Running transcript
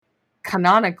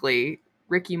canonically,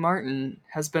 Ricky Martin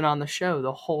has been on the show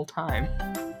the whole time.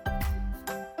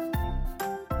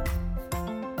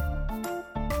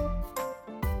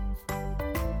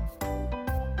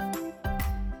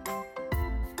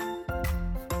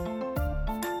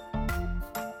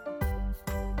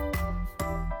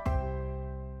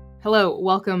 Hello,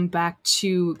 welcome back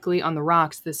to Glee on the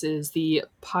Rocks. This is the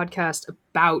podcast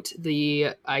about the,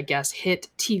 I guess, hit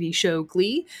TV show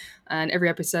Glee. And every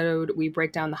episode, we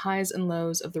break down the highs and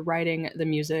lows of the writing, the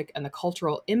music, and the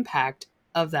cultural impact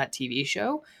of that TV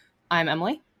show. I'm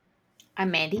Emily.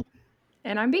 I'm Mandy.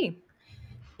 And I'm B.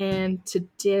 And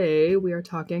today we are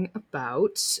talking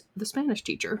about The Spanish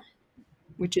Teacher,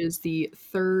 which is the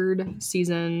third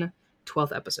season,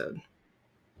 12th episode.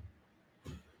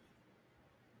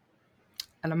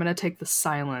 And I'm going to take the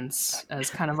silence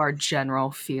as kind of our general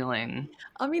feeling.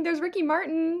 I mean, there's Ricky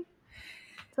Martin.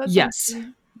 So yes.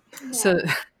 Yeah. So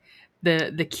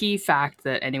the key fact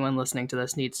that anyone listening to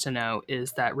this needs to know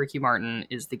is that Ricky Martin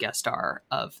is the guest star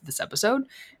of this episode.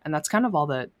 And that's kind of all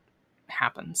that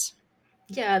happens.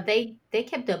 Yeah, they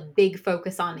kept a big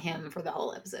focus on him for the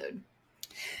whole episode.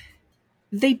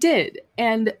 They did.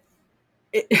 And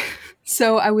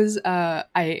so I was,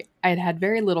 I had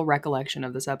very little recollection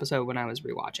of this episode when I was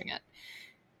rewatching it.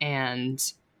 And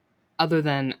other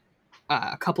than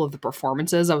a couple of the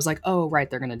performances, I was like, oh, right,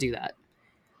 they're going to do that.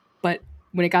 But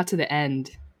when it got to the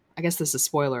end, I guess this is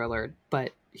spoiler alert,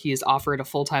 but he is offered a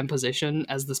full-time position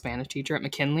as the Spanish teacher at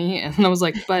McKinley. And I was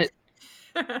like, but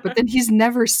then he's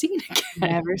never seen again.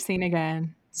 Never seen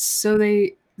again. So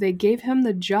they gave him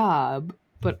the job,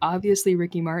 but obviously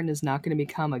Ricky Martin is not going to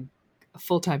become a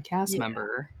full-time cast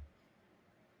member.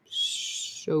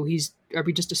 So are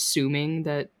we just assuming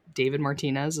that David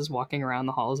Martinez is walking around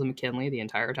the halls of McKinley the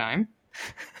entire time?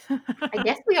 I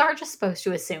guess we are just supposed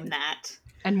to assume that.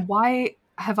 And why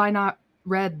have I not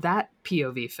read that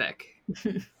POV fic?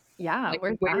 Yeah, like,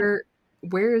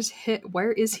 where is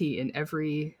he in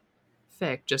every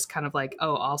fic? Just kind of like,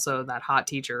 oh, also that hot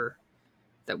teacher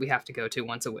that we have to go to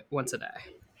once a day.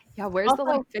 Yeah, where's also,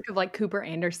 the fic of Cooper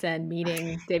Anderson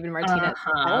meeting David Martinez?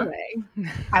 I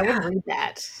would read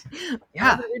that.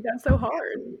 Yeah, I would read that so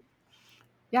hard.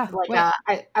 Yeah,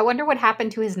 I wonder what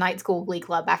happened to his night school Glee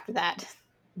club after that.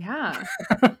 Yeah,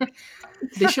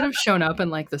 they should have shown up in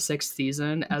the 6th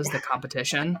season as the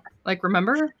competition.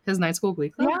 Remember his night school Glee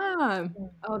club? Yeah.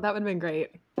 Oh, that would have been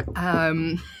great.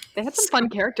 They had some fun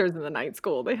characters in the night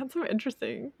school. They had some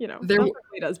interesting, that's what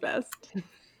Glee does best.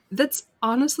 That's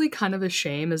honestly kind of a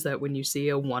shame, is that when you see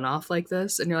a one-off like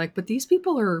this and you're like, but these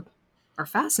people are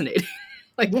fascinating.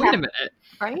 Wait a minute.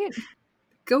 Right?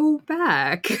 Go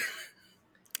back.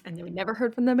 And then we never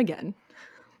heard from them again.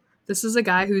 This is a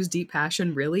guy whose deep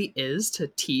passion really is to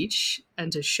teach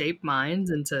and to shape minds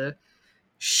and to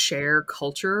share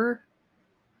culture.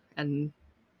 And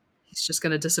he's just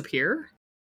going to disappear.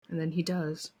 And then he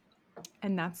does.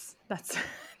 And that's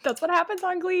what happens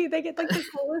on Glee. They get the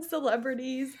coolest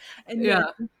celebrities, and yeah,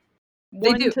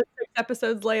 1 to 6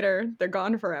 episodes later, they're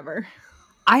gone forever.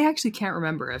 I actually can't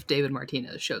remember if David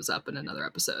Martinez shows up in another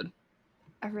episode.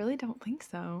 I really don't think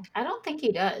so. I don't think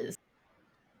he does.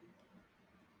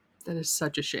 That is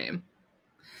such a shame.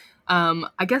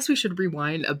 I guess we should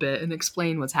rewind a bit and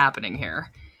explain what's happening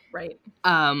here. Right.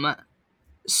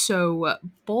 So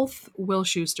both Will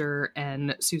Schuester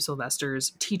and Sue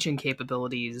Sylvester's teaching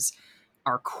capabilities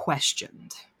are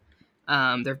questioned.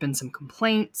 There have been some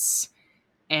complaints,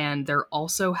 and there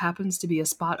also happens to be a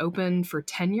spot open for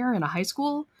tenure in a high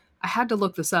school. I had to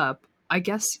look this up. I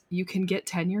guess you can get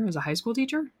tenure as a high school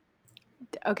teacher?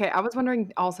 Okay, I was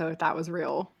wondering also if that was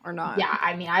real or not. Yeah,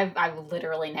 I mean, I've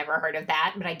literally never heard of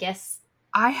that, but I guess...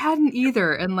 I hadn't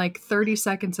either, and 30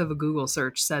 seconds of a Google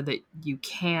search said that you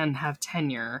can have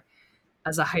tenure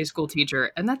as a high school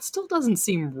teacher, and that still doesn't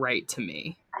seem right to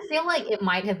me. I feel like it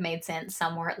might have made sense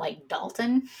somewhere at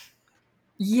Dalton.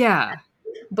 Yeah.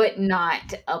 But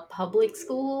not a public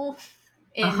school.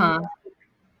 And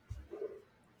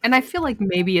I feel like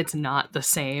maybe it's not the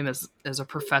same as a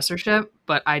professorship,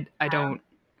 but I don't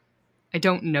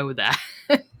know that.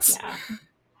 Yeah.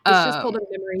 This just pulled a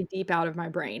memory deep out of my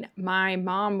brain. My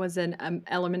mom was an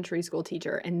elementary school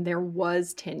teacher, and there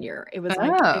was tenure. It was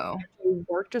you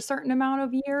worked a certain amount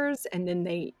of years, and then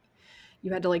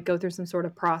you had to go through some sort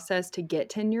of process to get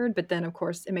tenured. But then, of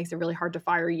course, it makes it really hard to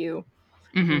fire you.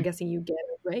 Mm-hmm. I'm guessing you get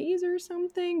a raise or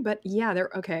something. But yeah,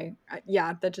 they're okay.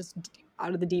 Yeah, that just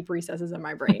out of the deep recesses of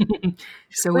my brain.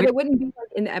 But it wouldn't be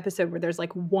in the episode where there's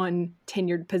one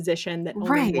tenured position that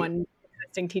only one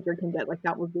existing teacher can get.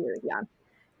 That was weird. Yeah.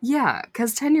 Yeah,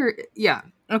 because tenure, yeah.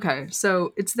 Okay,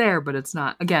 so it's there, but it's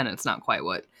not, again, it's not quite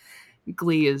what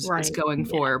Glee is Right. going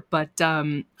for. But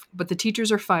the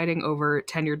teachers are fighting over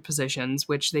tenured positions,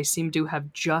 which they seem to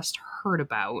have just heard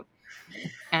about.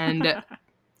 And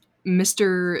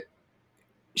Mr.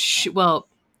 Well,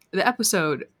 the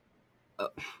episode,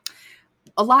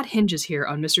 a lot hinges here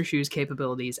on Mr. Shu's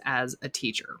capabilities as a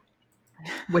teacher,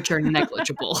 which are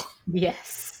negligible.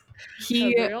 Yes. As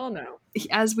we all know.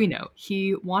 As we know,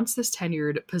 he wants this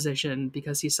tenured position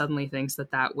because he suddenly thinks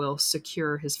that that will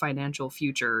secure his financial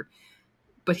future,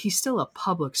 but he's still a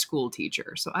public school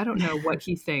teacher, so I don't know what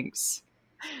he thinks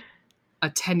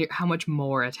how much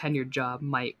more a tenured job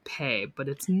might pay, but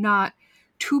it's not,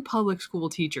 two public school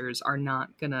teachers are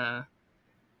not gonna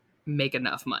make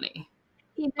enough money.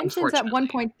 He mentions at one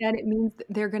point that it means that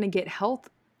they're going to get health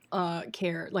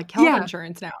care, like health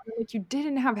insurance now. Like, you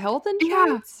didn't have health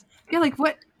insurance? Yeah, like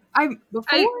what?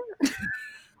 Before?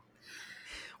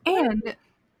 And,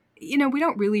 you know, we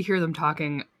don't really hear them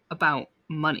talking about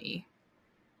money.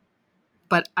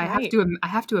 But I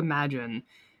have to imagine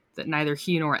that neither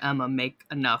he nor Emma make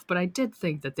enough, but I did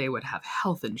think that they would have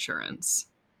health insurance.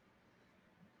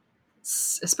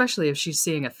 Especially if she's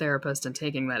seeing a therapist and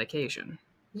taking medication.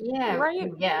 Yeah.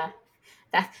 Right? Yeah.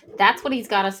 That's what he's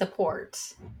got to support.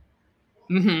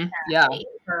 Mm-hmm. Yeah.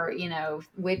 Or, you know,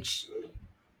 which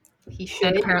he should.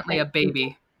 And apparently a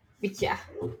baby. Yeah.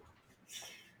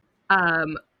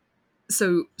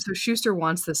 So Schuster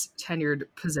wants this tenured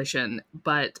position,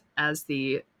 but as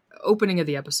the opening of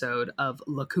the episode of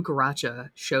La Cucaracha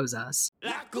shows us,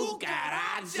 La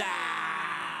Cucaracha!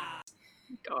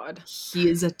 God. He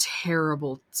is a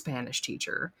terrible Spanish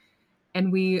teacher.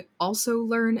 And we also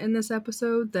learn in this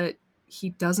episode that he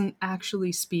doesn't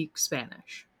actually speak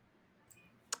Spanish.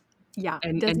 Yeah,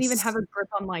 doesn't even have a grip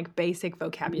on like basic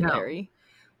vocabulary. No.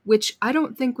 Which I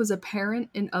don't think was apparent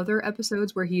in other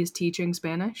episodes where he is teaching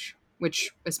Spanish,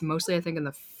 which is mostly, I think, in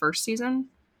the first season.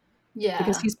 Yeah.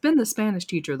 Because he's been the Spanish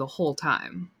teacher the whole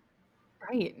time.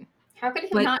 Right. How could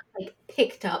he not like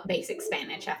picked up basic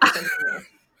Spanish after some years?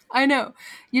 I know.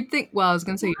 You'd think, well, I was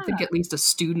going to say, you'd think at least a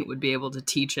student would be able to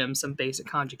teach him some basic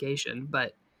conjugation,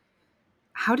 but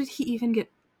how did he even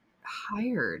get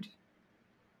hired?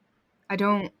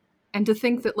 And to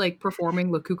think that, like,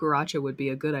 performing La Cucaracha would be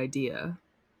a good idea.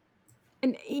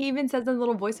 And he even says in a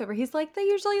little voiceover, he's like, they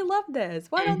usually love this.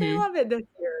 Why don't they love it this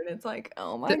year? And it's like,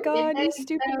 oh my God, you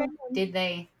stupid man. Did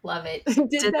they love it?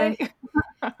 Did they?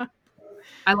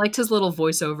 I liked his little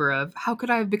voiceover of, how could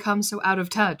I have become so out of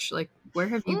touch? Like, where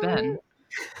have you been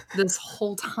this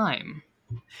whole time?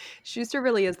 Schuster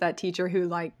really is that teacher who,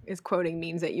 like, is quoting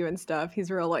memes at you and stuff.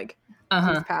 He's real, like,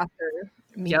 he's pastor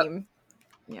meme.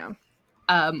 Yep.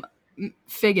 Yeah.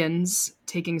 Figgins,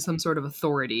 taking some sort of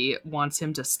authority, wants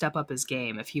him to step up his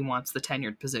game if he wants the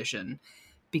tenured position,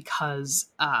 because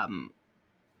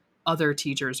other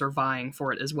teachers are vying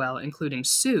for it as well, including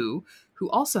Sue, who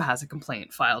also has a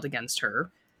complaint filed against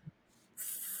her,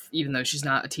 even though she's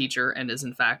not a teacher and is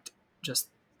in fact just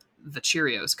the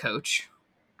Cheerios coach.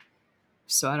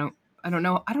 So I don't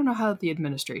know how the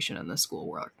administration in this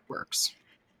school works.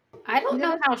 I don't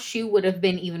know how Shu would have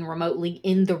been even remotely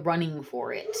in the running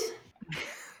for it.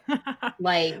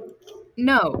 Like,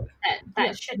 no,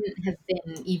 that shouldn't have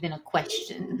been even a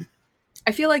question.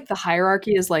 I feel like the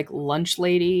hierarchy is like lunch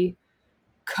lady,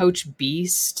 Coach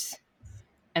Beast,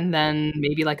 and then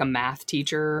maybe like a math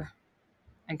teacher,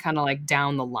 and kind of like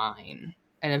down the line,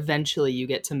 and eventually you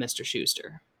get to Mr.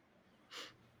 Schuster.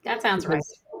 That sounds right.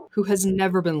 Who has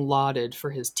never been lauded for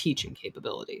his teaching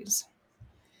capabilities.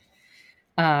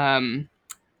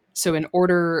 So in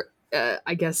order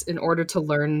to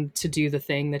learn to do the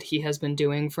thing that he has been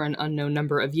doing for an unknown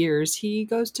number of years, he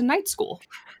goes to night school.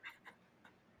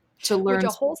 To learn. Which a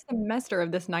whole semester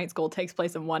of this night school takes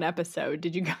place in one episode.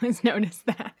 Did you guys notice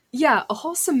that? Yeah, a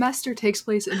whole semester takes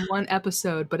place in one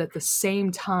episode, but at the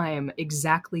same time,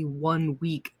 exactly 1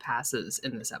 week passes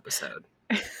in this episode.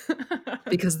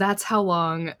 Because that's how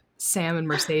long Sam and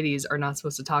Mercedes are not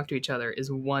supposed to talk to each other,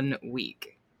 is 1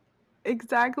 week.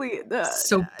 Exactly.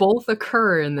 So both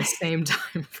occur in the same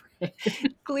time frame.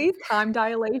 Glee's time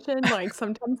dilation like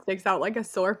sometimes sticks out like a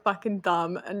sore fucking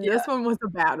thumb, and this one was a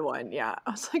bad one. Yeah,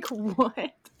 I was like,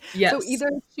 what? Yes. So either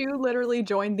Shu literally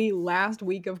joined the last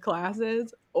week of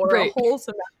classes, or a whole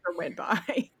semester went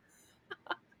by.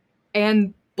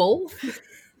 And both.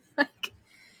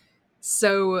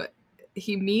 So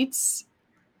he meets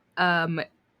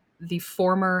the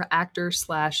former actor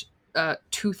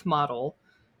 / tooth model,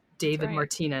 David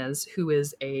Martinez, who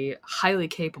is a highly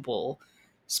capable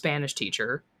Spanish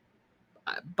teacher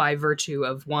by virtue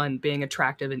of, 1, being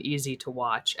attractive and easy to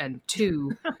watch, and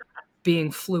 2,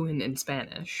 being fluent in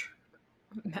Spanish.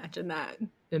 Imagine that.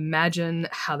 Imagine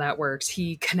how that works.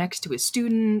 He connects to his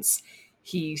students.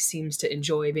 He seems to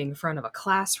enjoy being in front of a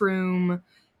classroom.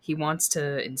 He wants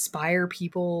to inspire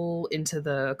people into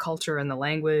the culture and the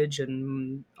language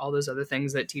and all those other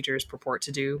things that teachers purport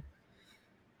to do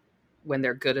when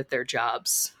they're good at their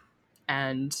jobs.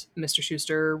 And Mr.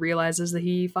 Schuster realizes that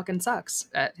he fucking sucks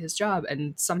at his job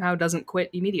and somehow doesn't quit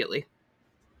immediately.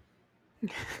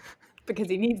 Because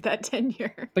he needs that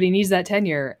tenure. But he needs that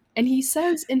tenure. And he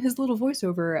says in his little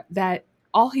voiceover that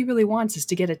all he really wants is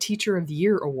to get a Teacher of the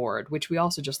Year award, which we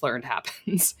also just learned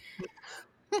happens.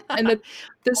 And that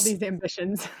All these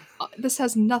ambitions. This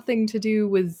has nothing to do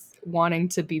with wanting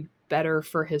to be better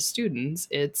for his students.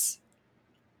 It's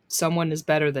someone is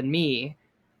better than me.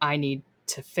 I need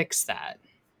to fix that.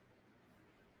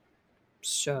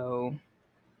 So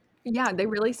yeah, they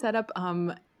really set up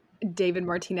David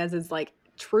Martinez as like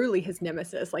truly his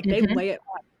nemesis. Like they lay it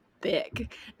on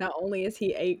thick. Not only is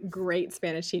he a great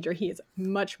Spanish teacher, he is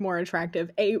much more attractive,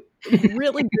 a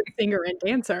really good singer and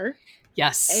dancer.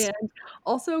 Yes. And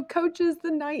also coaches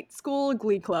the night school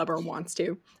glee club, or wants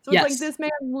to. So it's like, this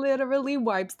man literally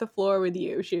wipes the floor with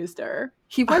you, Schuster.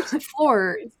 He wipes the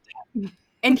floor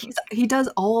and he does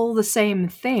all the same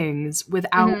things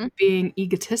without being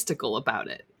egotistical about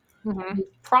it.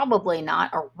 Probably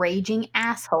not a raging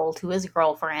asshole to his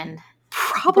girlfriend.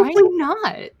 Probably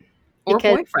not. Or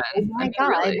Because, boyfriend. Oh my God.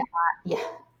 Really. Yeah.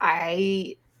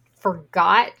 I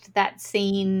forgot that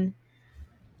scene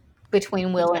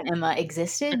between Will and Emma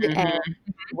existed. And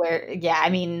where, I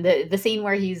mean, the scene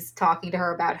where he's talking to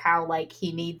her about how, like,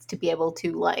 he needs to be able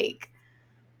to, like,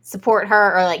 support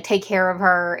her or, like, take care of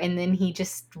her. And then he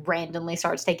just randomly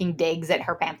starts taking digs at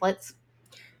her pamphlets.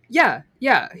 Yeah.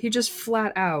 He just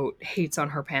flat out hates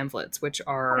on her pamphlets, which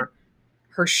are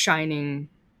her shining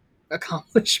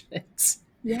accomplishments.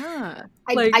 Yeah.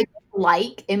 I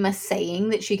like Emma saying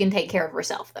that she can take care of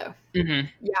herself, though.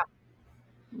 Yeah.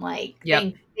 Like,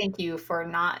 thank you for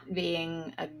not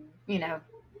being a,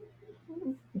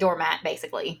 doormat,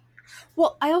 basically.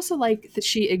 Well, I also like that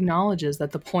she acknowledges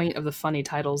that the point of the funny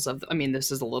titles of, I mean,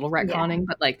 this is a little retconning,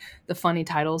 but like the funny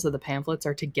titles of the pamphlets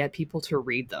are to get people to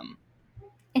read them.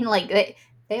 And like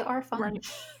they are fun. Right.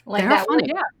 Like they are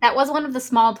funny. That was one of the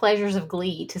small pleasures of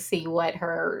Glee to see what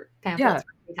her pamphlets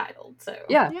were titled. So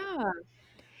yeah.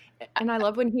 And I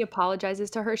love when he apologizes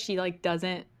to her. She like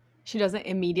doesn't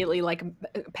immediately like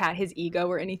pat his ego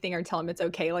or anything or tell him it's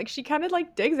okay. Like she kind of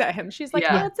like digs at him. She's like,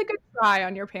 "Yeah, it's a good try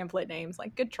on your pamphlet names.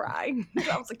 Like, good try."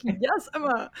 So I was like, "Yes,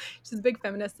 Emma." She's a big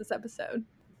feminist this episode.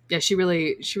 Yeah, she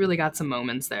really got some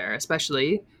moments there.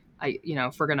 Especially,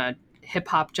 if we're gonna hip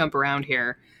hop jump around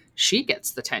here, she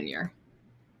gets the tenure.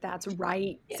 That's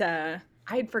right. I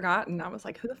had forgotten. I was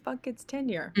like, "Who the fuck gets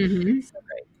tenure?" So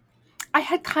great. I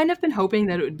had kind of been hoping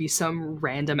that it would be some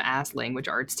random ass language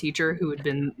arts teacher who had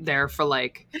been there for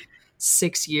like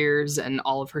 6 years and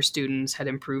all of her students had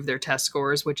improved their test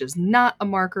scores, which is not a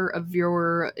marker of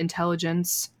your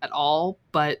intelligence at all,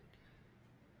 but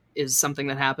is something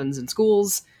that happens in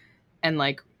schools, and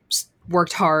like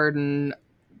worked hard and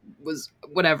was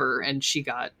whatever, and she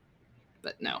got,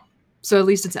 but no. So at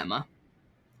least it's Emma.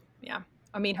 Yeah.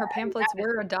 I mean, her pamphlets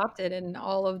were adopted in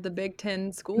all of the Big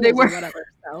Ten schools or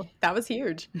whatever, so that was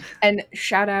huge. And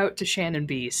shout out to Shannon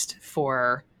Beast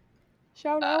for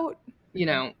caring about.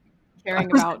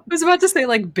 I was about to say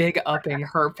like big upping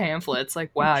her pamphlets.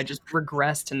 Like, wow, I just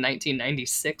regressed to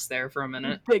 1996 there for a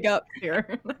minute. Big up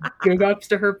here. Big ups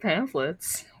to her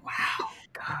pamphlets. Wow,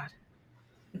 God.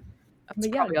 That's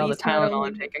probably all the Tylenol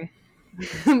I'm taking.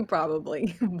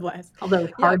 Probably. Bless. All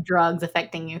those hard drugs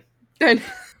affecting you.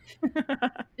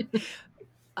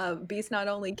 Beast not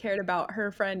only cared about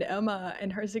her friend Emma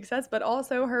and her success, but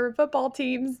also her football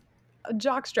team's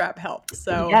jockstrap help.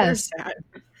 So yes,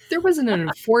 there was an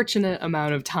unfortunate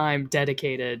amount of time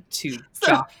dedicated to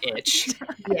jock itch.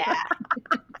 Yeah.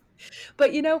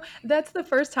 But that's the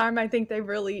first time I think they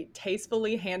really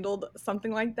tastefully handled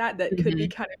something like that could be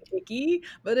kind of icky,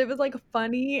 but it was like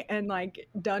funny and like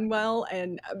done well.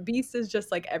 And Beast is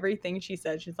just like everything she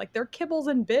said. She's like, they're kibbles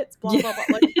and bits, blah blah blah.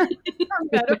 Like her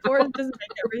metaphors just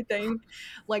make everything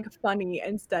like funny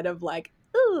instead of like,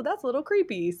 ooh, that's a little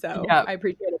creepy. So I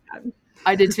appreciated that.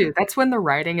 I did too. That's when the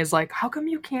writing is like, how come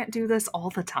you can't do this all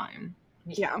the time?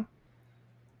 Yeah.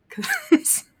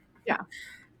 Yeah.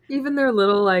 Even their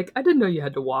little, like, I didn't know you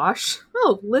had to wash.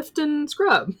 Oh, lift and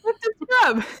scrub. Lift and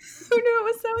scrub. Who knew it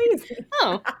was so easy?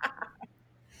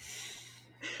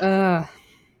 Oh.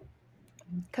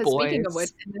 Because speaking of which,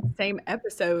 in the same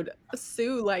episode,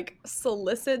 Sue, like,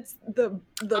 solicits the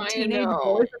teenage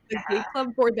boys of the glee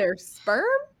club for their sperm?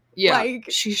 Yeah, like,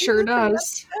 she sure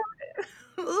does.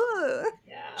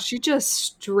 Yeah. She just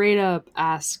straight up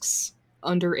asks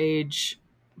underage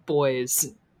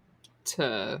boys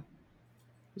to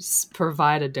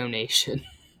provide a donation.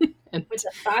 With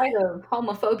the side of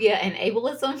homophobia and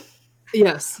ableism.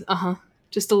 Yes,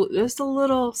 just a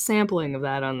little sampling of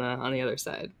that on the other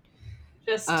side.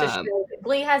 Just to show that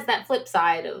Glee has that flip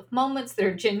side of moments that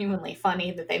are genuinely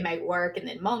funny that they make work, and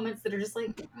then moments that are just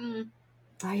like,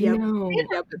 I know,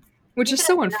 which is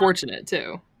so unfortunate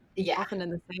too. Yeah, often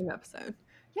in the same episode.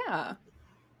 Yeah,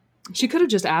 she could have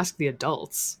just asked the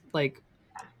adults, like,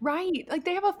 right? Like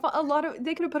they have a lot of.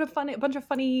 They could have put a bunch of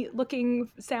funny looking,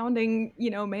 sounding,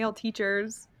 male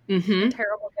teachers. Mm-hmm.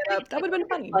 Terrible get up. That would have been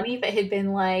funny. Funny if it had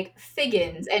been like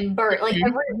Figgins and Bert, like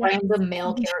every random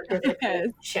male character in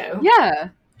the show. Yeah.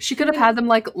 She could have had them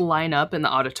like line up in the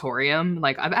auditorium.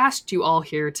 Like, I've asked you all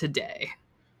here today.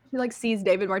 She like sees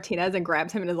David Martinez and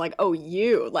grabs him and is like, "Oh,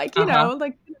 you!" Like know,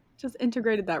 like just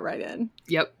integrated that right in.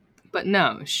 Yep, but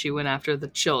no, she went after the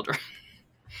children.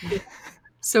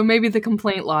 So maybe the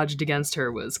complaint lodged against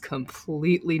her was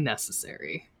completely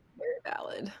necessary. Very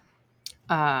valid.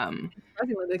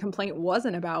 Surprisingly, the complaint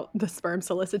wasn't about the sperm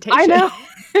solicitation. I know.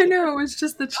 It was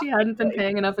just that she hadn't been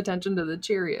paying enough attention to the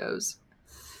Cheerios.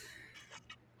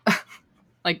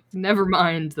 Like, never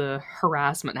mind the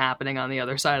harassment happening on the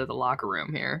other side of the locker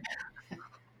room here.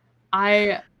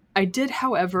 I did,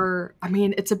 however, I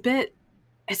mean, it's a bit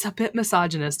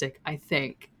misogynistic, I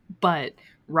think, but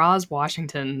Roz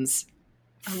Washington's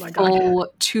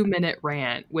full 2-minute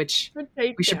rant, which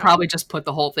we should probably just put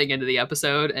the whole thing into the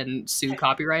episode and sue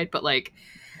copyright, but like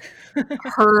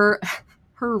her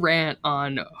rant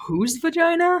on whose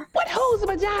vagina? What whose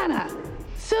vagina?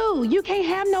 Sue, you can't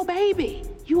have no baby.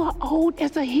 You are old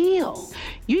as a hill.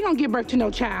 You ain't gonna give birth to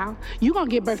no child. You gonna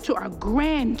give birth to a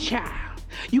grandchild.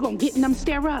 You gonna get in them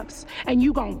stirrups and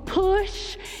you gonna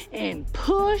push, and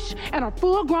a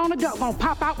full-grown adult gonna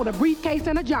pop out with a briefcase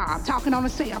and a job talking on a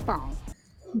cell phone.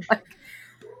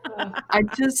 I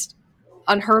just,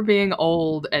 on her being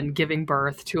old and giving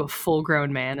birth to a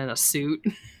full-grown man in a suit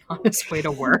on his way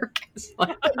to work.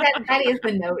 Like, that is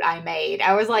the note I made.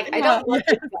 I was like, I don't want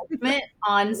the judgment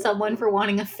on someone for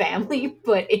wanting a family,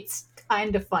 but it's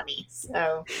kind of funny.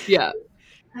 So yeah,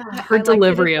 her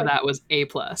delivery of that was A+.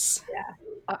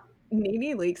 Yeah.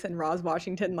 NeNe Leakes and Roz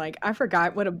Washington, like, I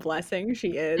forgot what a blessing she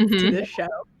is to this show.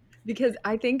 Because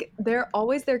I think they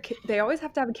always have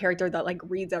to have a character that like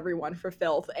reads everyone for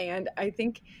filth. And I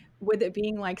think with it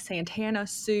being like Santana,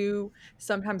 Sue,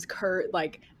 sometimes Kurt,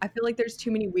 like I feel like there's too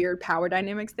many weird power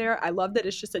dynamics there. I love that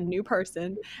it's just a new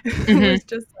person who is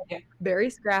just like,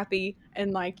 very scrappy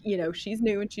and like, she's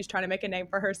new and she's trying to make a name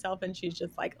for herself and she's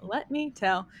just like, let me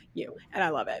tell you. And I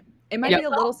love it. It might be a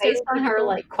little based on her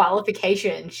like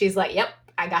qualification. She's like, yep,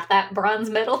 I got that bronze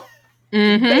medal.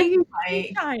 Mm-hmm.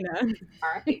 China. All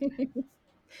right.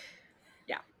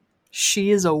 Yeah.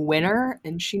 She is a winner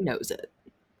and she knows it.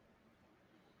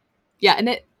 Yeah,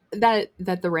 and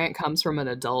that the rant comes from an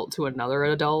adult to another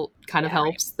adult kind of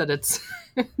helps. That it's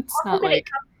not like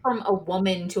it comes from a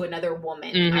woman to another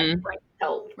woman.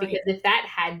 Helped because if that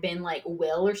had been like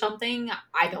Will or something,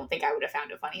 I don't think I would have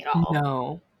found it funny at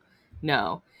all.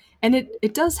 No, and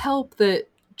it does help that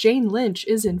Jane Lynch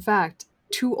is in fact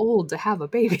too old to have a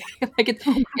baby. Like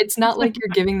it's not like you're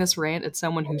giving this rant at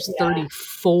someone who's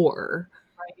 34.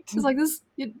 Right. It's like this,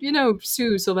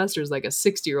 Sue Sylvester's like a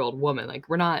 60-year-old woman. Like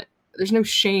there's no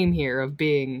shame here of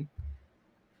being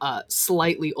a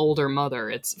slightly older mother.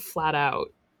 It's flat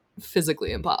out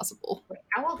physically impossible. Wait,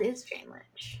 how old is Jane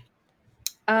Lynch?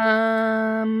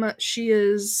 She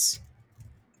is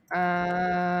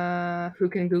who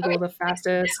can Google the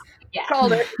fastest? Yeah.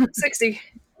 Called it 60.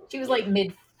 She was like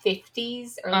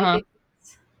mid-50s, early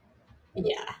 50s.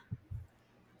 Yeah.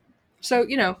 So,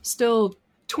 still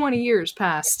 20 years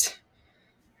past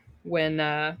when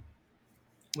that's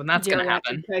going to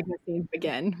happen. Pregnancies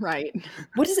begin, right?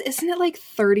 What is it? Isn't it like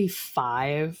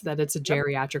 35 that it's a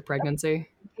geriatric pregnancy?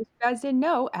 If you guys didn't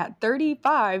know, at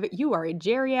 35, you are a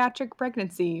geriatric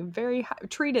pregnancy,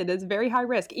 treated as very high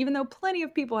risk, even though plenty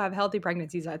of people have healthy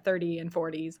pregnancies at 30 and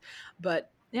 40s.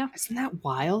 But yeah. Isn't that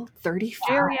wild? 35.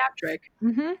 Geriatric.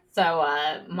 Mm-hmm. So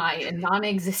my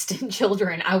non-existent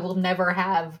children I will never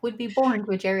have would be born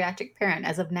to a geriatric parent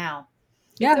as of now.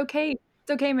 Yeah. It's okay.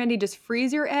 It's okay, Mandy. Just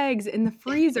freeze your eggs in the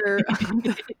freezer of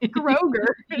the Kroger.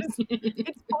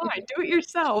 It's fine. Do it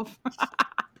yourself.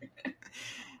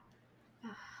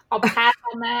 I'll pass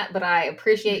on that, but I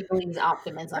appreciate Glee's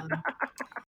optimism.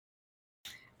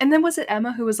 And then was it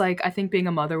Emma who was like, I think being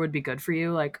a mother would be good for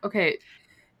you? Like, okay,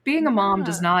 being a mom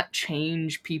does not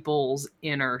change people's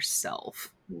inner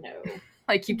self. No.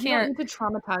 Like you can't need to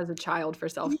traumatize a child for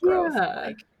self-growth. Yeah.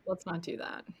 Like Let's not do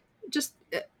that. Just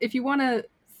if you want to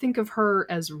think of her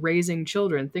as raising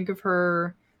children, think of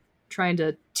her trying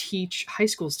to teach high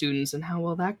school students and how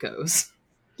well that goes.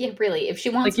 Yeah, really. If she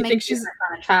wants Like, to you make think a she's- difference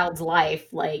on a child's life,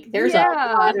 like there's Yeah.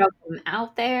 a lot of them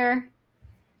out there.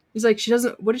 He's like, she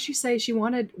doesn't. What did she say? She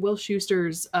wanted Will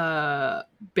Schuster's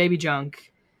baby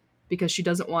junk because she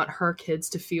doesn't want her kids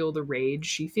to feel the rage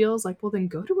she feels. Like, well, then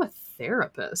go to a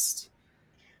therapist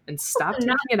and stop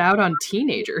taking it out on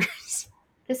teenagers.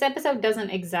 This episode doesn't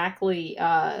exactly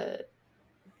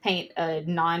paint a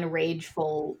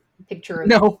non-rageful picture of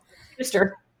No,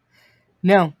 Schuster.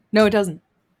 no, it doesn't.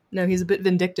 No, he's a bit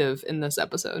vindictive in this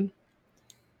episode,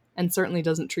 and certainly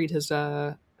doesn't treat his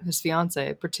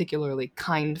fiance particularly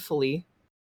kindly.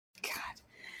 God.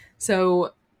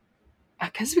 So I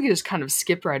guess we could just kind of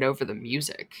skip right over the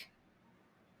music.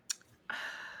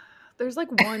 There's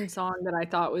like one song that I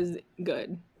thought was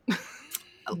good.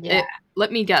 Yeah.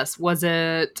 Let me guess. Was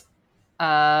it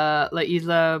La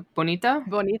Isla Bonita?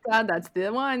 Bonita, that's the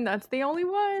one. That's the only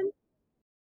one.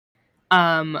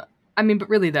 I mean, but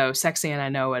really though, Sexy and I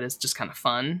Know It is just kind of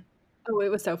fun. Oh, it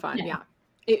was so fun. Yeah. Yeah.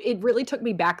 It really took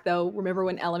me back though. Remember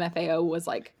when LMFAO was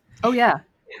like Oh yeah.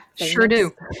 famous? Sure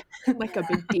do. Like a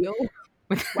big deal.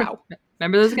 Wow.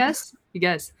 Remember those guys? You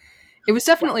guys. It was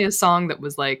definitely a song that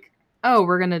was like, oh,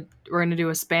 we're gonna do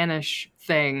a Spanish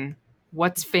thing.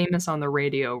 What's famous on the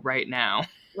radio right now?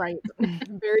 Right.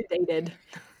 Very dated.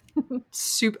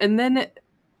 Soup, and then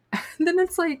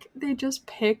it's like they just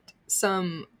picked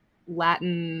some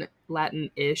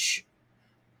Latin-ish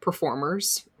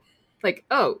performers. Like,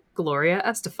 oh, Gloria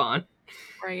Estefan,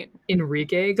 Right.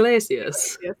 Enrique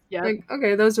Iglesias. Yeah. Like,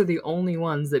 okay, those are the only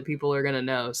ones that people are gonna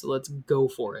know, so let's go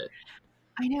for it.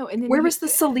 I know. And then Where was the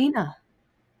Selena?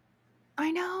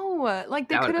 I know. Like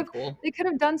they That could would've have been cool. they could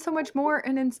have done so much more,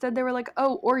 and instead they were like,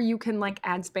 oh, or you can like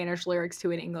add Spanish lyrics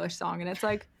to an English song, and it's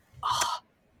like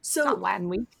it's not So Latin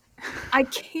week. I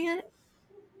can't.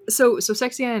 So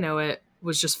Sexy and I Know It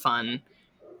was just fun.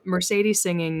 Mercedes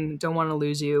singing Don't Want to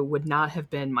Lose You would not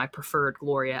have been my preferred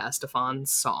Gloria Estefan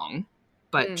song,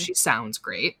 but she sounds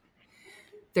great.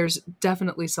 There's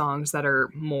definitely songs that are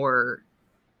more,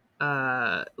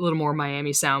 a little more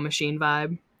Miami Sound Machine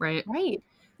vibe, right? Right.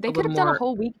 They A could have little done a more-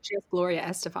 whole week just Gloria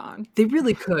Estefan. They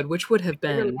really could, which would have They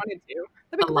really been wanted to.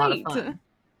 That'd be a lot of great. fun.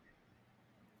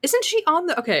 Isn't she on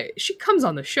the? Okay, she comes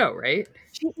on the show, right?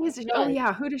 She is. Oh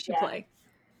yeah. Who does she Yeah. play?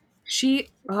 She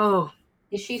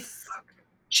Is she?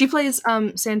 she plays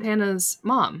Santana's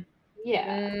mom.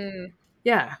 Yeah.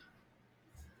 Yeah,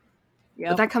 Yep.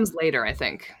 but that comes later, I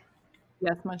think.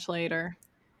 Yes, much later.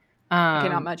 Okay,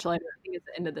 not Um, much later. I think it's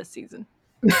the end of this season.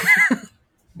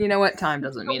 you know what? Time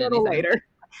doesn't mean a little anything. later.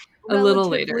 A little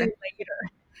Relatively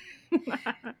later.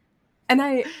 And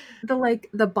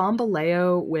the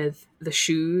Bombaleo with the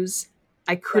shoes,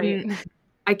 I couldn't.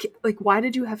 Right. Why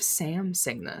did you have Sam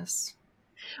sing this?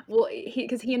 Well,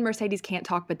 because he and Mercedes can't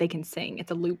talk, but they can sing.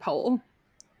 It's a loophole.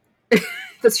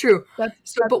 That's true.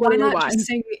 That's But why literally not just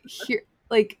sing here?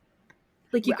 Like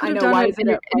you I could have know, done why it is it in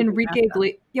a- an like a Enrique mashup?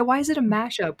 Iglesias. Yeah, why is it a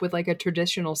mashup with like a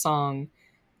traditional song?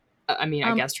 I mean,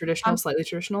 I guess traditional, slightly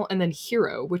traditional, and then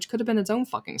Hero, which could have been its own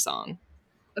fucking song.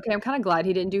 Okay, I'm kind of glad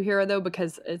he didn't do Hero though,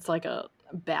 because it's like a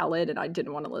ballad, and I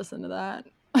didn't want to listen to that.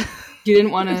 You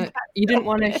didn't want to. You didn't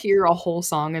want to hear a whole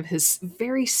song of his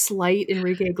very slight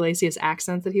Enrique Iglesias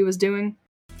accent that he was doing.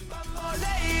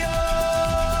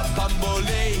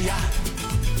 Bambolea,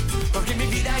 porque mi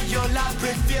vida yo la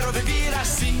prefiero vivir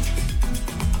así.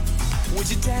 Would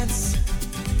you dance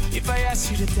if I asked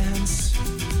you to dance?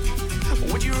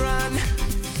 Would you run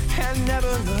and never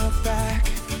look back?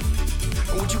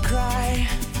 Would you cry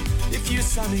if you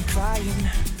saw me crying?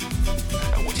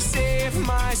 Would you save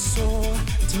my soul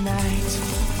tonight?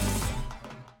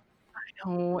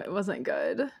 No, it wasn't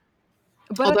good.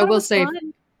 But Although I thought it will was say,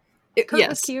 fun. Kurt was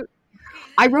yes, cute.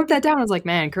 I wrote that down. I was like,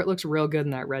 man, Kurt looks real good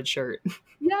in that red shirt.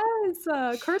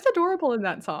 Yes, Kurt's adorable in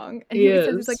that song. And He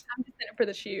says he's like, is. I'm just in it for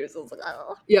the shoes. I was like,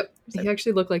 oh, Yep, he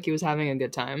actually looked like he was having a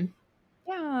good time.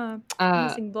 yeah.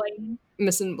 Missing Blaine.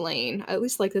 Missing Blaine. I at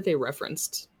least like that they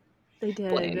referenced They did.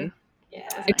 Blaine. Yeah.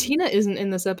 And Tina isn't in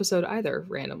this episode either,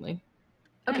 randomly.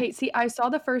 Okay, see, I saw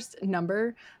the first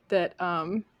number that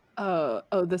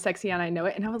the Sexy and I Know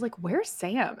It, and I was like, where's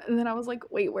Sam? And then I was like,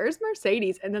 wait, where's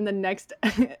Mercedes? And then the next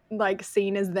like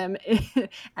scene is them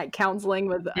at counseling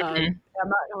with Emma, and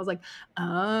I was like,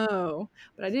 oh,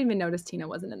 but I didn't even notice Tina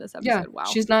wasn't in this episode. Yeah, Wow.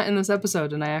 she's not in this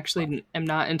episode, and I actually am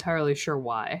not entirely sure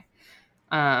why.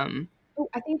 Oh,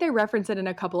 I think they reference it in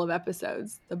a couple of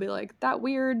episodes. They'll be like, that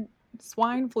weird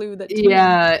swine flu that Tina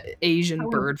Yeah, Asian Oh,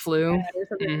 bird flu. had or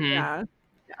something. Mhm.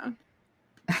 Yeah.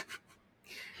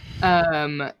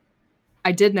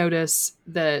 I did notice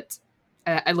that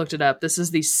I looked it up. This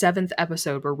is the 7th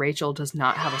episode where Rachel does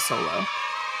not have a solo.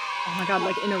 Oh my god,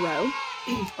 like in a row?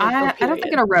 I don't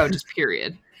think in a row, just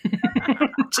period.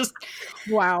 Just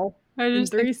wow. In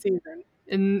 3 seasons.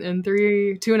 In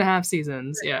 2.5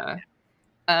 seasons, yeah.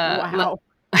 Wow. I know.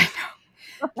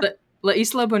 La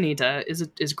Isla Bonita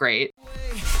is great.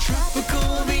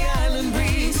 Tropical, the island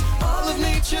breeze, all of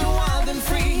nature wild and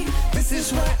free. This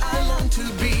is where I long to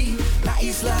be, La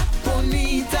Isla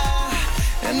Bonita.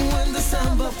 And when the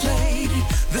samba played,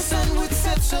 the sun would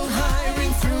set so high,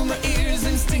 ring through my ears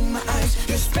and sting my eyes,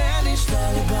 your Spanish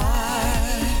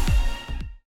lullaby.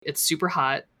 It's super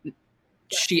hot.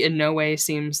 She in no way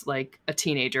seems like a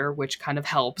teenager, which kind of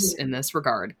helps in this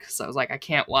regard, because I was like, I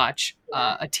can't watch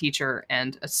a teacher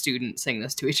and a student sing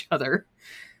this to each other.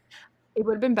 It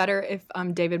would have been better if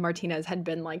David Martinez had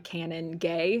been like canon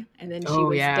gay, and then she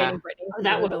was dating Brittany.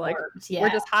 That would have like, worked. Yeah, we're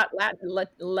just hot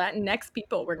Latinx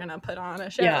people. We're gonna put on a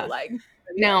show. Yeah. Like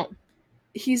now,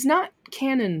 he's not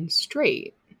canon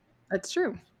straight. That's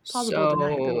true. Plausible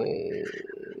deniability.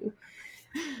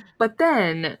 But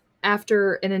then,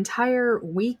 after an entire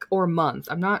week or month,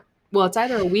 it's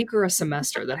either a week or a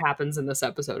semester that happens in this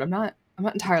episode. I'm not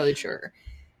entirely sure.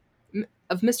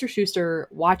 Of Mr. Schuester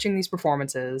watching these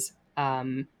performances,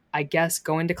 I guess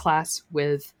going to class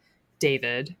with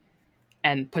David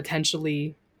and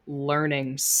potentially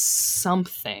learning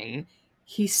something,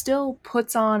 he still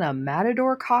puts on a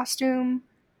matador costume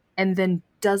and then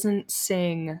doesn't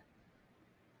sing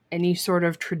any sort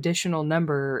of traditional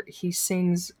number. He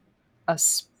sings a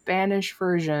Spanish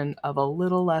version of A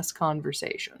Little Less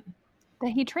Conversation that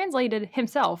he translated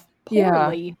himself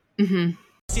poorly. Yeah. Mm-hmm.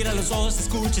 Cierra los ojos,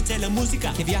 escúchate la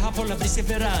música que viaja por la brisa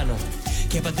de verano.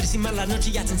 Que padrísima la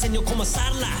noche, ya te enseño cómo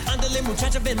hacerla. Ándale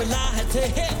muchacha, ven,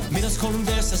 relájate. Menos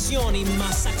conversación y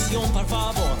más acción, por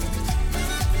favor.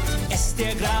 Este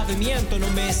agravamiento no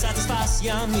me satisface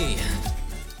a mí.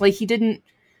 Like he didn't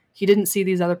see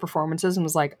these other performances and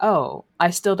was like, oh,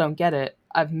 I still don't get it.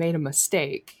 I've made a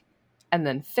mistake. And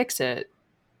then fix it.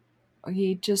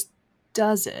 He just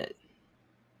does it.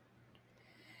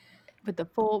 With the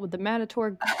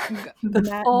matador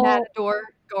matador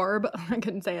garb. I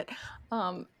couldn't say it.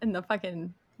 And the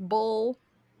fucking bull.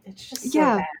 It's just so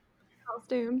bad.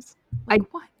 Costumes. Like,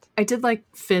 what? I did like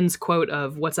Finn's quote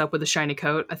of "What's up with the shiny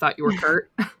coat? I thought you were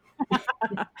Kurt."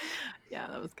 Yeah,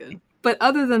 that was good. But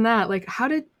other than that, like, how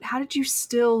did you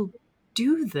still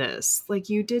do this? Like,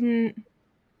 you didn't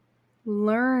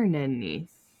learn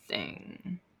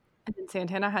anything. And then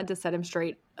Santana had to set him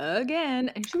straight again,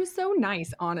 and she was so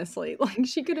nice, honestly. Like,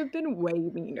 she could have been way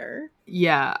meaner.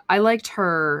 Yeah, I liked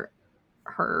her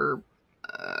not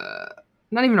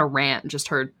even a rant, just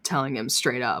her telling him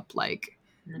straight up, like,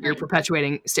 you're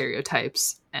perpetuating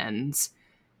stereotypes. And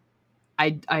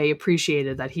I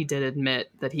appreciated that he did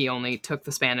admit that he only took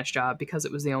the Spanish job because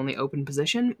it was the only open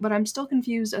position, but I'm still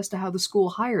confused as to how the school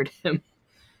hired him.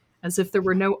 As if there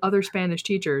were no other Spanish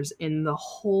teachers in the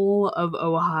whole of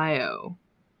Ohio.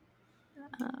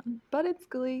 But it's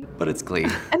Glee.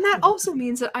 And that also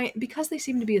means that because they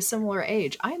seem to be a similar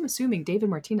age, I am assuming David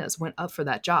Martinez went up for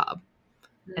that job.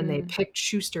 And they picked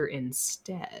Schuester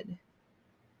instead.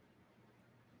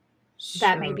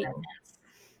 That may be sense.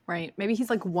 Right. Maybe he's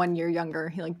like 1 year younger.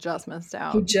 He like just missed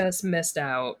out. He just missed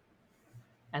out.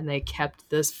 And they kept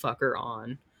this fucker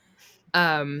on.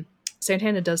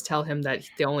 Santana does tell him that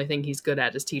the only thing he's good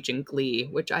at is teaching Glee,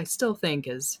 which I still think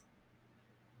is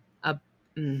a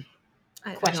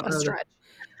stretch.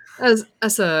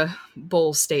 That's a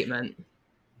bold statement.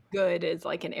 Good is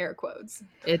like in air quotes.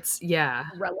 It's, yeah.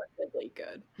 Relatively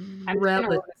good. I'm going to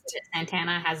notice that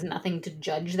Santana has nothing to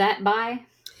judge that by.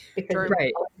 Because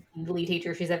right. He's the Glee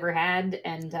teacher she's ever had,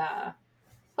 and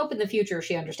hope in the future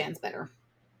she understands better.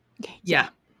 Yeah.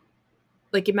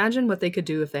 Like, imagine what they could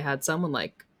do if they had someone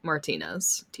like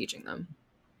Martinez teaching them.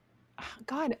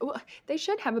 God, they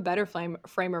should have a better frame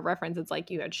of reference. It's like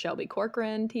you had Shelby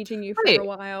Corcoran teaching you for a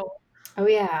while. Oh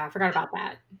yeah, I forgot about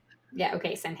that. Yeah,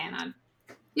 okay, Santana.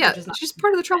 Yeah, she's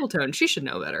part of the Trouble Tone. She should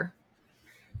know better.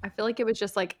 I feel like it was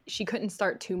just like she couldn't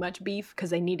start too much beef because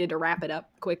they needed to wrap it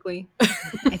up quickly.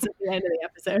 It's at the end of the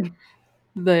episode.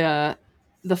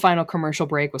 The final commercial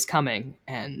break was coming,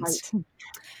 and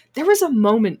there was a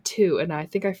moment too, and I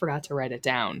think I forgot to write it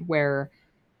down, where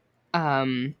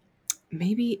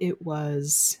maybe it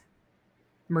was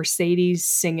Mercedes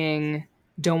singing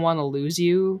Don't Want to Lose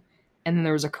You, and then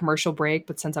there was a commercial break,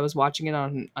 but since I was watching it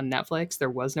on Netflix, there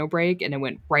was no break, and it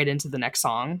went right into the next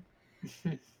song.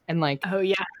 And like, oh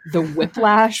yeah, the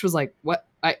whiplash was like, what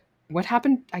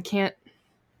happened? I can't.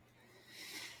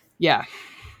 Yeah,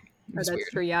 That's weird.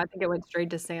 true. Yeah, I think it went straight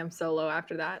to Sam Solo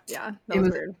after that. Yeah, that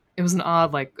was weird. It was an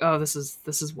odd, like, oh, this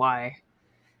is why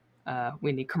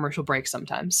we need commercial breaks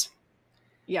sometimes.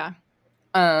 Yeah.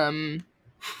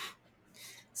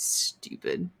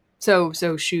 Stupid.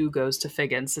 So Shu goes to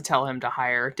Figgins to tell him to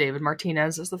hire David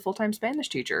Martinez as the full-time Spanish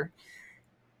teacher.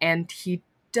 And he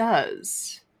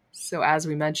does. So as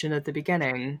we mentioned at the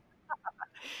beginning,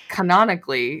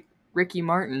 canonically, Ricky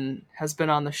Martin has been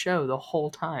on the show the whole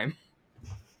time.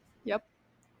 Yep.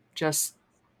 Just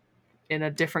in a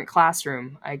different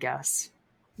classroom, I guess.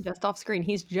 Just off screen.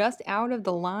 He's just out of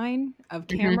the line of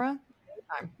camera. Every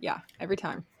time. Yeah, every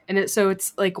time. And it's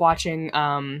like watching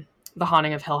The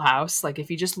Haunting of Hill House. Like,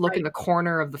 if you just look in the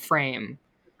corner of the frame,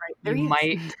 you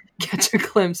might catch a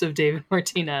glimpse of David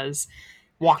Martinez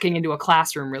walking into a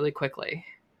classroom really quickly.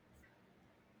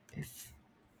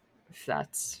 If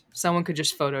that's... Someone could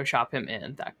just Photoshop him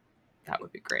in, that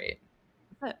would be great.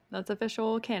 That's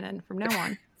official canon from now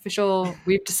on. Official,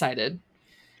 we've decided.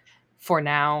 For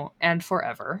now and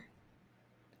forever.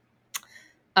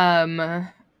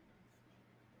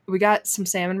 We got some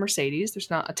Sam and Mercedes. There's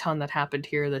not a ton that happened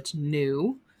here that's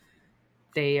new.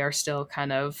 They are still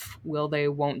kind of will they,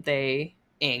 won't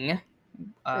they-ing.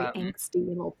 Very angsty,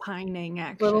 little pining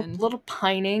action. Little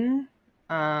pining,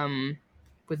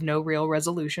 with no real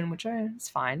resolution, which is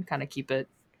fine. Kind of keep it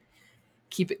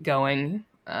going.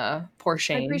 Poor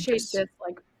Shane. I appreciate this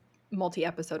like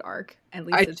multi-episode arc. At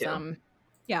least it's a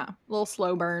little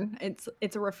slow burn.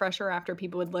 It's a refresher after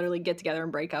people would literally get together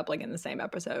and break up like in the same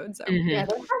episode. So yeah,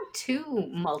 they have 2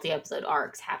 multi-episode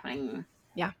arcs happening.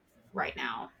 Yeah, right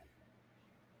now.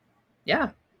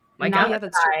 Yeah, my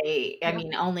God, I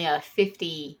mean, only a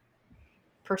 50%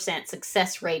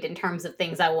 success rate in terms of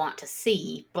things I want to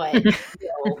see, but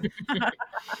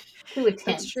too intense.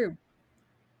 That's true.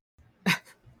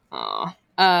 Aw.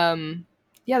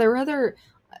 Yeah, there were other...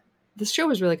 This show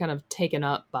was really kind of taken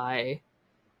up by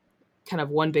kind of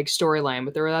one big storyline,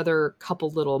 but there were other couple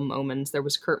little moments. There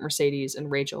was Kurt, Mercedes, and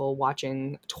Rachel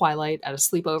watching Twilight at a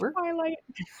sleepover.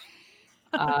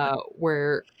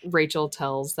 Where Rachel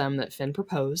tells them that Finn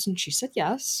proposed, and she said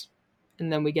yes.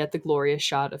 And then we get the glorious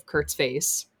shot of Kurt's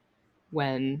face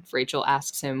when Rachel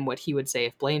asks him what he would say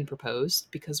if Blaine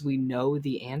proposed, because we know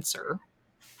the answer.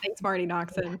 Thanks, Marty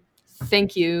Noxon.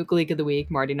 Thank you, Gleek of the Week,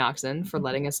 Marty Noxon, for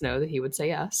letting us know that he would say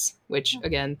yes. Which,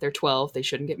 again, they're 12. They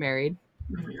shouldn't get married.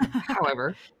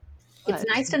 However. It's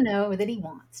nice to know that he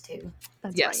wants to.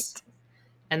 That's yes. Right.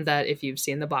 And that if you've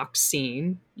seen the box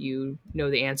scene, you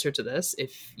know the answer to this.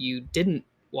 If you didn't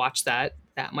watch that,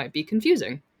 that might be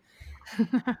confusing.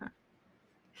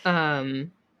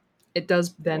 It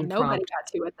does then nobody got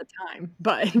to at the time,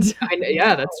 but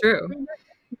yeah, that's true.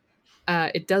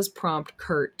 It does prompt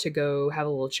Kurt to go have a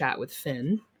little chat with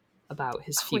Finn about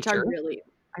his future. Which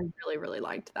I really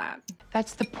liked that.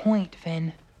 That's the point,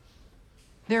 Finn.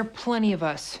 There are plenty of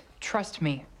us. Trust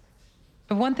me.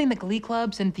 The one thing that glee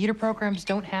clubs and theater programs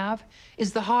don't have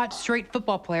is the hot, straight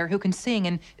football player who can sing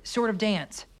and sort of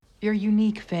dance. You're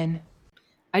unique, Finn.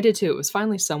 I did too. It was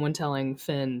finally someone telling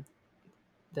Finn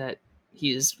that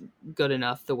he's good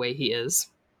enough the way he is.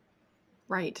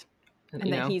 Right.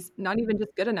 And that he's not even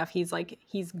just good enough. He's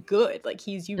good. Like,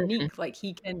 he's unique. Like,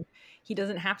 he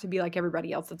doesn't have to be like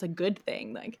everybody else. That's a good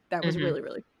thing. Like, that was really,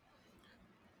 really.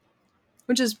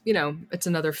 Which is, it's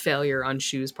another failure on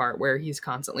Shu's part, where he's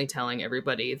constantly telling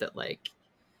everybody that, like,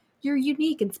 you're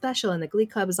unique and special and the Glee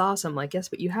Club is awesome. Like, yes,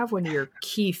 but you have one of your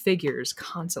key figures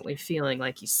constantly feeling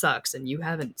like he sucks, and you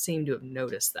haven't seemed to have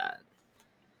noticed that.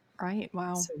 Right.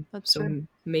 Wow. So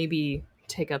maybe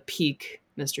take a peek,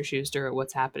 Mr. Schuster, at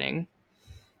what's happening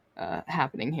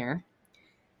here.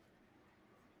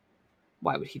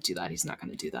 Why would he do that? He's not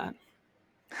going to do that.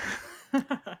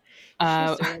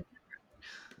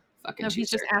 No, he's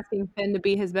just asking Finn to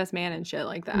be his best man and shit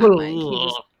like that.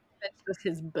 Like, that's just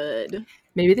his bud.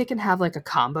 Maybe they can have like a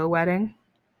combo wedding.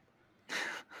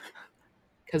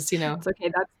 Because, it's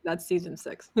okay. That's season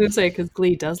 6. I would say, because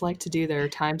Glee does like to do their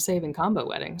time-saving combo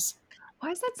weddings.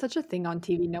 Why is that such a thing on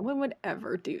TV? No one would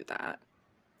ever do that.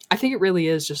 I think it really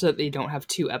is just so that they don't have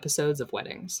 2 episodes of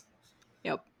weddings.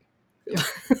 Yep.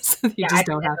 So you just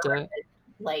don't have to...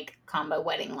 like, combo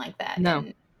wedding like that in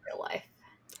real life.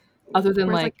 Other than,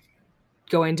 like,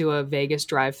 going to a Vegas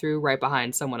drive-thru right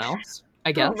behind someone else,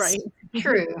 I guess. Oh, right.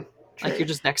 True. Like, you're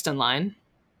just next in line.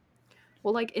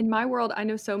 Well, like, in my world, I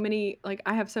know so many, like,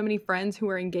 I have so many friends who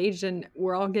are engaged and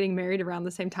we're all getting married around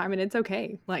the same time, and it's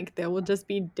okay. Like, there will just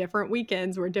be different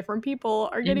weekends where different people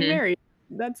are getting married.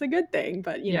 That's a good thing,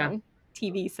 but, you know,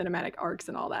 TV, cinematic arcs,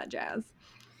 and all that jazz.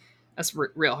 That's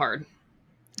real hard.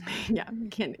 Yeah,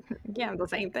 can't the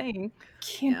same thing.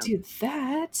 Can't do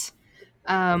that.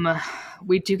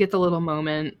 We do get the little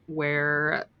moment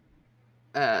where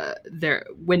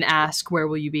when asked where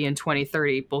will you be in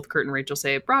 2030, both Kurt and Rachel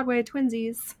say Broadway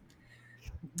twinsies.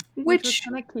 Which was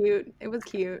kind of cute. It was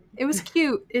cute. It was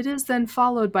cute. It is then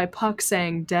followed by Puck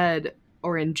saying dead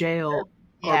or in jail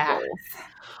or both.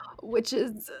 Which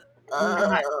is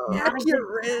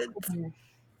accurate.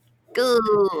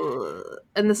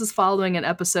 And this is following an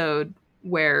episode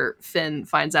where Finn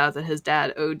finds out that his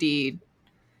dad OD'd.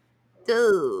 I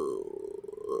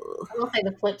will say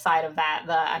the flip side of that,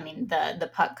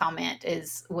 the Puck comment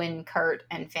is when Kurt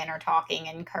and Finn are talking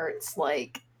and Kurt's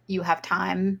like, you have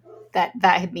time. That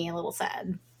had me a little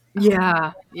sad.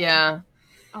 Yeah.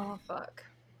 Oh, fuck.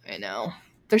 I know.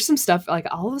 There's some stuff, like,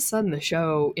 all of a sudden the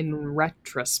show, in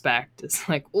retrospect, is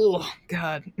like, oh,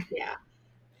 God. Yeah.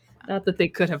 Not that they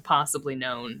could have possibly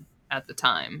known at the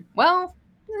time. Well,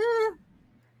 you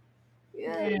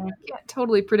can't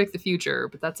totally predict the future,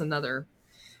 but that's another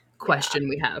question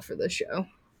we have for this show.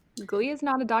 Glee is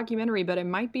not a documentary, but it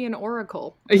might be an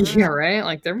oracle. Yeah, right?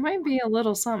 Like, there might be a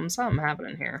little something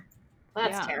happening here.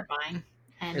 That's terrifying.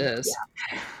 And, it is.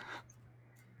 Yeah.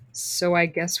 So I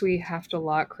guess we have to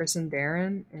lock Chris and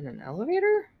Darren in an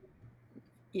elevator?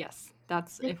 Yes.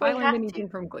 That's if I learned anything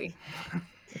from Glee.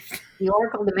 The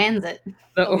Oracle demands it.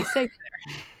 They'll be safe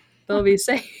there. They'll be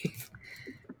safe.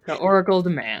 The Oracle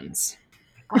demands.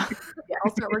 I'll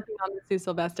start working on the Sue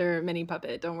Sylvester mini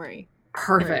puppet. Don't worry.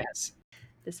 Perfect.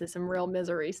 This is some real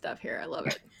misery stuff here. I love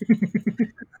it.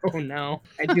 Oh no.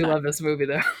 I do love this movie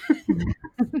though.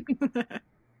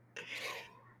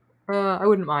 I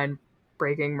wouldn't mind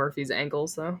breaking Murphy's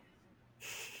ankles though.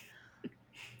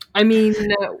 I mean,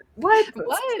 what?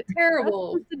 What?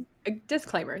 Terrible. A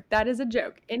disclaimer. That is a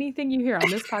joke. Anything you hear on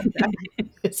this podcast.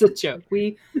 It's a joke.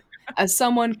 As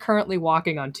someone currently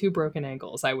walking on 2 broken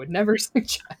ankles, I would never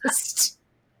suggest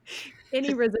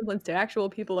any resemblance to actual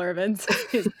people or events.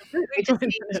 Is we just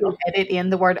need to edit in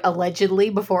the word allegedly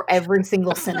before every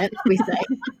single sentence we say.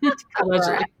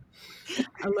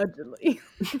 Allegedly.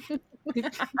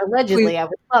 Allegedly, I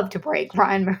would love to break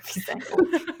Ryan Murphy's ankle.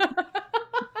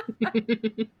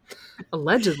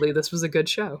 Allegedly, this was a good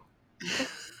show.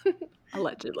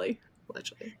 Allegedly.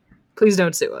 Please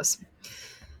don't sue us.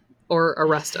 Or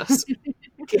arrest us.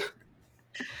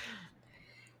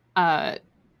 I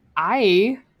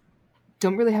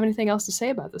don't really have anything else to say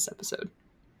about this episode.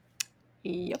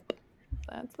 Yep.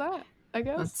 That's that, I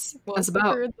guess. That's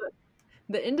about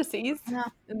the indices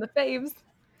and the faves.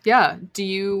 Yeah. Do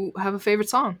you have a favorite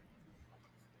song?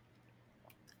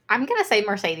 I'm going to say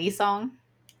Mercedes song.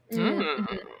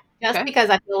 Mm-hmm. Just because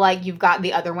I feel like you've got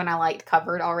the other one I liked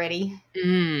covered already.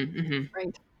 Mm-hmm.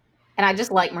 Right. And I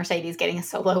just like Mercedes getting a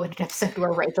solo in an episode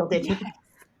where Rachel did.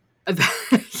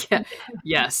 Yeah.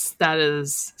 Yes, that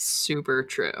is super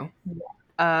true.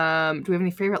 Yeah. Do we have any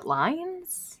favorite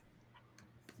lines?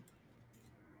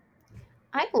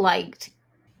 I liked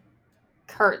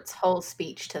Kurt's whole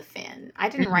speech to Finn. I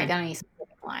didn't write down any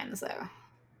specific lines though.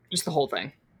 Just the whole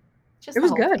thing. Just it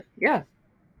was good. Thing. Yeah.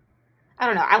 I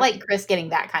don't know. I like Chris getting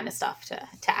that kind of stuff to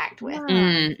act with.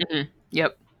 Mm-hmm.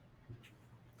 Yep.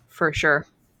 For sure.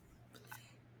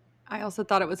 I also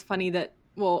thought it was funny that,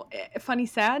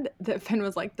 sad that Finn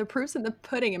was like, the proof's in the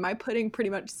pudding and my pudding pretty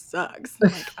much sucks.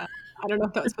 Like, I don't know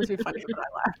if that was supposed to be funny, but I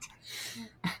laughed.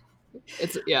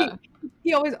 It's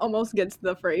He always almost gets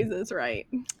the phrases right.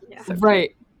 Yeah. So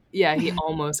right. Yeah, he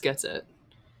almost gets it.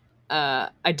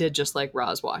 I did just like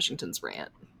Roz Washington's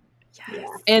rant. Yes.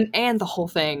 And the whole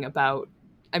thing about,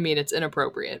 I mean, it's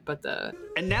inappropriate, but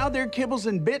and now their kibbles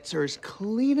and bits are as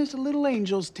clean as a little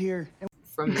angel's tear.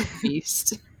 From the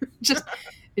feast.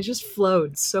 It just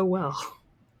flowed so well.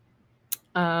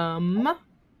 I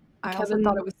also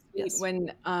thought it was sweet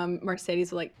when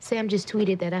Mercedes was like, Sam just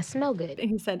tweeted that I smell good. And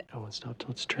he said, oh, it's not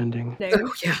till it's trending.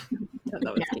 Oh, yeah. That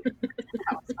was cute.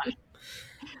 That was funny.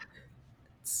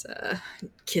 It's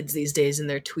kids these days and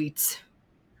their tweets.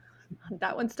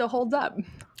 That one still holds up.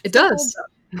 It does.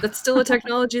 That's still a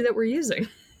technology that we're using.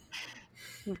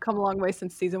 We've come a long way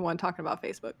since season 1 talking about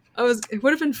Facebook. It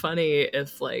would have been funny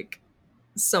if like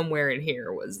somewhere in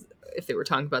here was if they were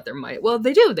talking about their well,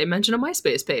 they do. They mention a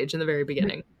MySpace page in the very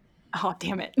beginning. Oh,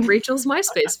 damn it. Rachel's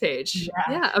MySpace page.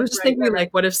 Yeah. I was just thinking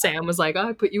like, what if Sam was like, oh,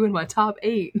 I put you in my top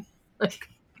 8. Like,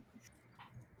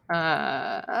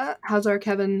 how's our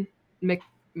Kevin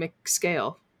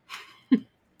McScale?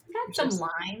 Had some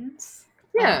lines.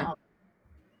 Yeah.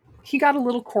 He got a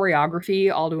little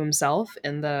choreography all to himself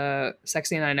in the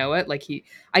Sexy and I Know It. Like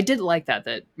I did like that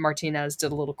Martinez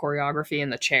did a little choreography in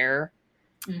the chair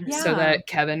so that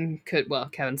Kevin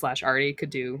 / Artie could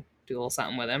do a little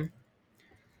something with him.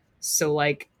 So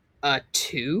like a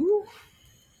 2?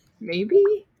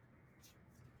 Maybe?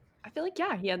 I feel like,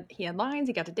 yeah, he had lines,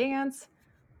 he got to dance.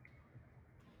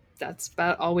 That's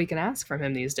about all we can ask from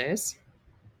him these days.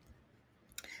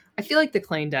 I feel like the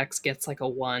Kleindex gets like a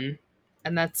 1,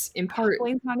 and that's in part.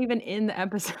 Blaine's not even in the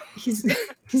episode. He's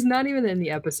not even in the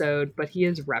episode, but he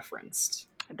is referenced.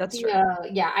 That's true.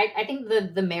 Yeah, I think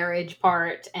the marriage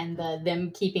part and them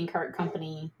keeping Kurt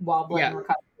company while Blaine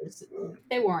recovers,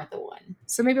 they weren't the one.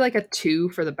 So maybe like a 2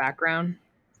 for the background.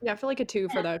 Yeah, I feel like a 2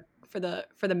 for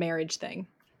the marriage thing.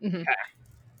 Mm-hmm.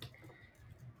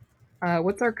 Okay.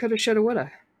 What's our coulda, shoulda,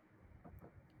 woulda?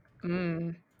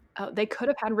 They could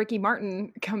have had Ricky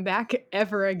Martin come back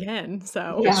ever again.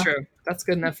 So That's true. That's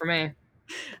good enough for me.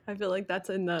 I feel like that's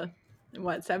in the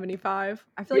 75.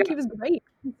 I feel like he was great.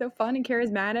 He's so fun and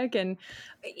charismatic, and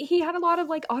he had a lot of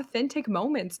like authentic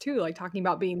moments too, like talking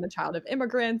about being the child of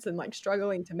immigrants and like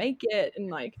struggling to make it,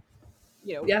 and like,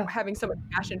 you know, having so much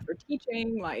passion for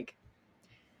teaching, like.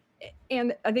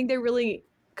 And I think they really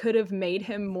could have made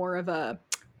him more of a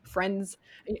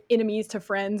enemies to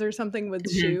friends or something with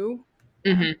Shu.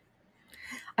 Mm-hmm.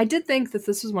 I did think that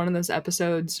this was one of those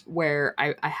episodes where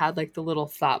I had like the little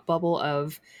thought bubble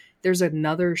of there's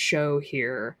another show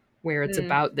here where it's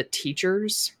about the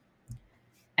teachers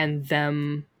and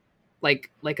them, like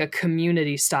a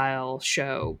community style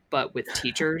show, but with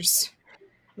teachers.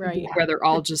 Right. Where they're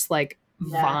all just like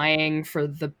vying for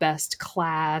the best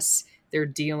class. They're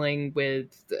dealing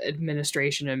with the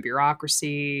administration and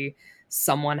bureaucracy.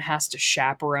 Someone has to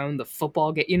chaperone the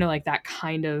football game, you know, like that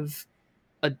kind of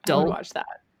adult. I would watch that.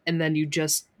 And then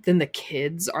then the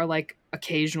kids are like,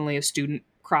 occasionally a student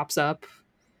crops up.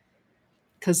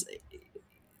 Because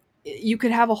you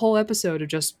could have a whole episode of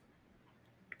just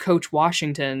Coach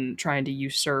Washington trying to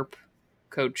usurp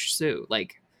Coach Sue.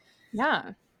 Like,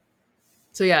 yeah.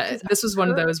 So yeah, this was one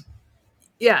of those.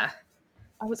 Yeah.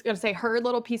 I was going to say her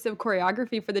little piece of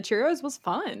choreography for the Cheerios was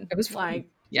fun. It was fun. Like,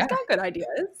 yeah. She's got good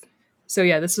ideas. So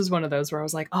yeah, this was one of those where I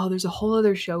was like, oh, there's a whole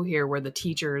other show here where the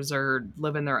teachers are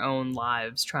living their own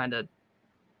lives, trying to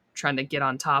get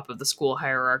on top of the school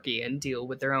hierarchy and deal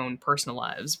with their own personal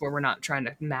lives, where we're not trying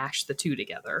to mash the two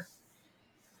together.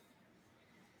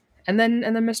 And then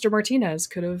Mr. Martinez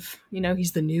could have, you know,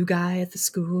 he's the new guy at the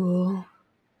school.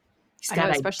 He's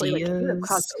got especially ideas.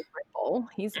 Like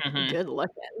he's good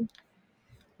looking.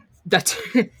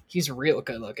 He's real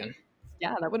good looking.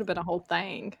 Yeah, that would have been a whole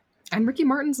thing. And Ricky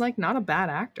Martin's like not a bad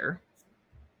actor.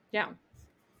 Yeah.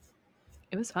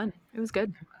 It was fun. It was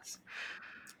good.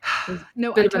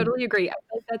 No, I totally agree. I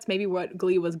think that's maybe what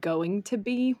Glee was going to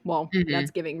be. Well,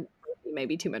 that's giving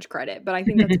maybe too much credit, but I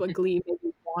think that's what Glee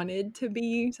maybe wanted to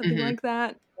be, something like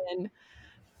that. And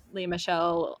Lea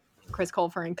Michele, Chris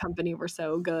Colfer and company were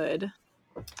so good.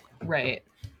 Right.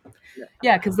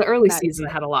 Yeah, because the early season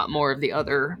had a lot more of the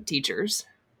other teachers.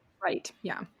 Right.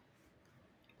 Yeah.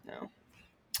 No.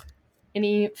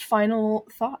 Any final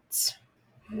thoughts?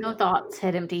 No thoughts.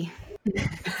 Head empty.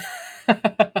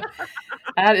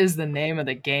 That is the name of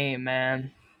the game,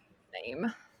 man.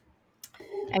 Name.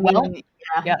 I mean,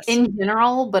 yes. In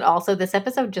general, but also this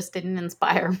episode just didn't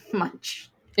inspire much.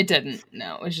 It didn't.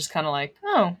 No, it was just kind of like,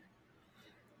 oh,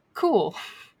 cool.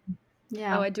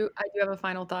 Yeah. Oh, I do have a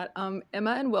final thought.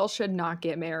 Emma and Will should not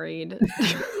get married.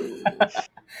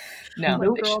 No,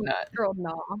 they should not. Girl,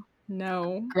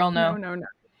 no. Girl, no. No.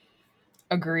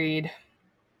 Agreed.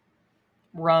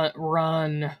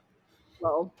 Run.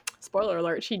 Well, spoiler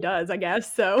alert, she does, I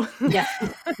guess, so. Yeah.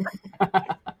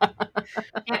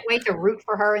 Can't wait to root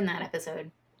for her in that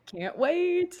episode. Can't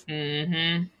wait.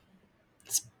 Mm-hmm.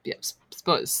 Yeah,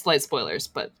 slight spoilers,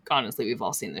 but honestly, we've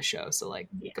all seen this show, so like,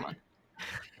 come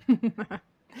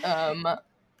on.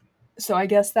 So I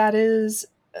guess that is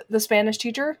the Spanish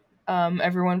teacher.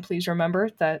 Everyone, please remember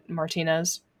that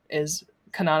Martinez is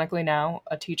canonically now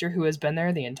a teacher who has been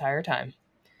there the entire time.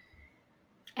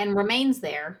 And remains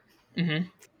there. Mm-hmm.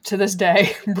 To this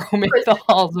day, roaming the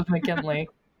halls of McKinley.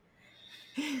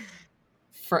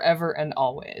 Forever and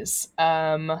always.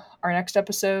 Our next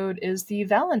episode is the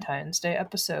Valentine's Day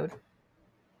episode.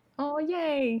 Oh,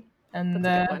 yay. And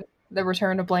the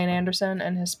return of Blaine Anderson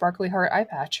and his sparkly heart eye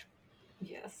patch.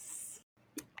 Yes.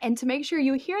 And to make sure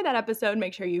you hear that episode,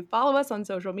 make sure you follow us on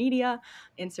social media,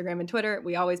 Instagram and Twitter.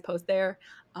 We always post there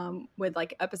with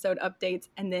like episode updates.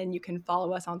 And then you can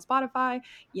follow us on Spotify,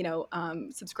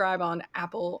 subscribe on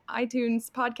Apple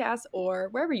iTunes podcasts or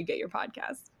wherever you get your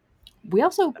podcasts. We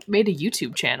also made a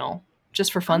YouTube channel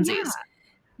just for funsies. Yeah.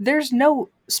 There's no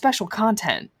special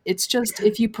content. It's just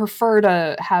if you prefer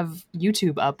to have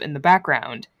YouTube up in the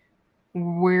background,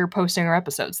 we're posting our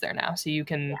episodes there now. So you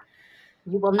can...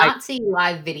 You will not see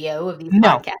live video of these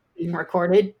podcasts being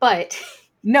recorded, but...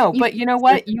 No, but you know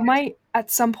what? You might at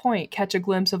some point catch a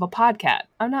glimpse of a podcat.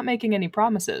 I'm not making any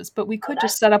promises, but we could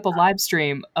just set up a live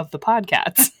stream of the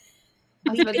podcats.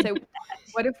 I was about to say,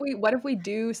 what if we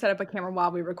do set up a camera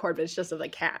while we record, but it's just of the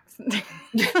cats?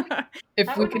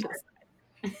 If we could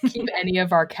keep any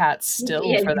of our cats still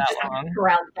for that long.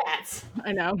 Around cats.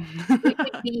 I know. It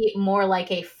could be more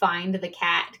like a find the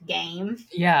cat game.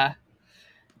 Yeah.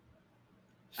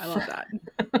 I love that.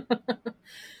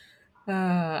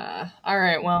 All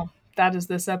right, well, that is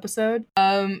this episode.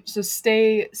 So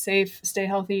stay safe, stay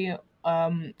healthy,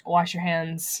 wash your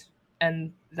hands,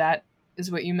 and that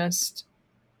is what you missed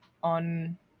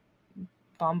on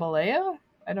Bamboleo?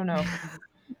 I don't know.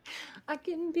 I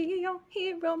can be your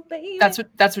hero, baby. That's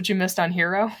what you missed on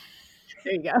Hero?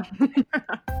 There you go.